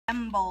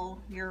resemble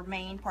your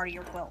main part of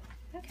your quilt.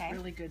 Okay.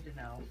 Really good to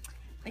know.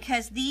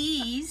 Because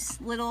these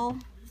little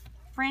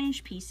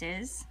fringe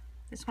pieces,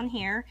 this one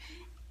here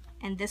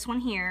and this one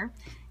here,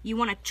 you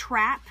want to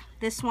trap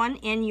this one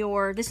in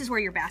your, this is where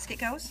your basket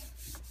goes.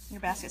 Your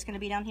basket's going to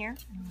be down here.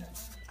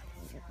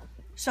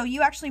 So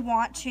you actually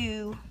want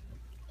to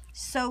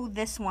sew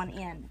this one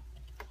in,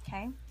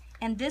 okay?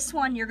 And this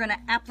one you're going to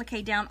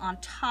applique down on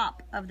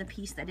top of the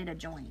piece that it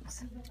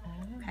adjoins,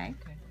 okay?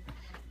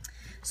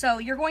 So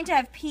you're going to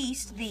have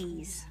pieced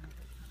these,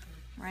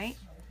 right?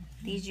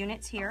 These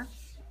units here.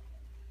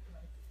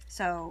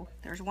 So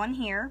there's one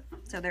here.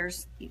 So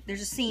there's a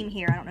seam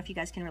here. I don't know if you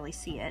guys can really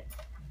see it.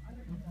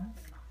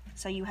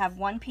 So you have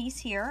one piece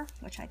here,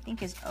 which I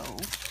think is O.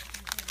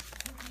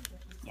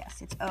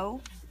 Yes, it's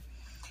O.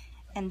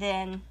 And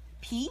then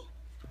P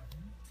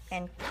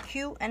and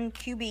Q and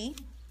QB.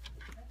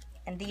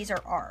 And these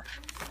are R.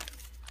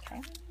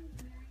 Okay.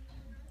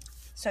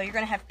 So you're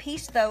going to have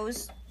pieced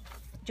those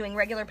doing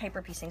regular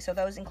paper piecing. So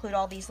those include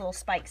all these little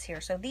spikes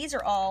here. So these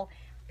are all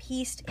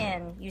pieced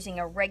in using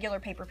a regular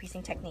paper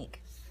piecing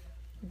technique.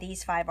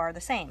 These 5 are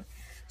the same.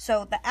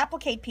 So the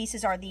applique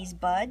pieces are these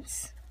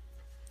buds,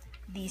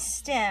 these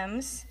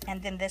stems,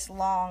 and then this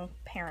long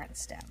parent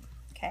stem.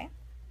 Okay?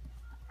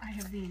 I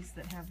have these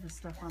that have the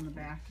stuff on the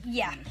back.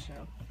 Yeah.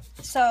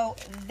 So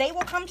they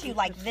will come to you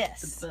like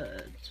this. The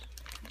bud.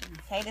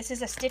 Okay, this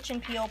is a stitch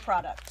and peel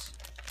product.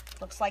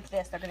 Looks like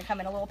this. They're going to come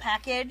in a little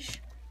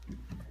package.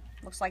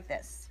 Looks like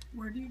this.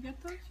 Where do you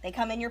get those? They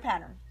come in your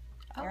pattern.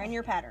 They're in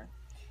your pattern.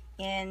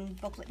 In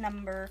booklet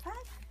number 5?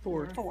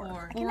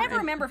 4. I can never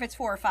remember if it's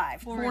 4 or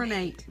 5. 4 and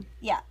 8.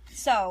 Yeah.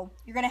 So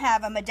you're going to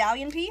have a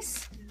medallion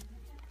piece,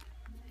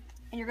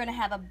 and you're going to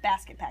have a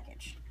basket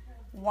package.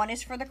 One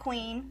is for the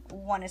queen,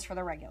 one is for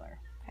the regular.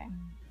 Okay.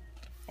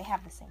 They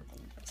have the same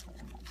thing. It's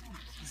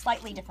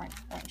slightly different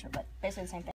arrangement, but basically the same thing.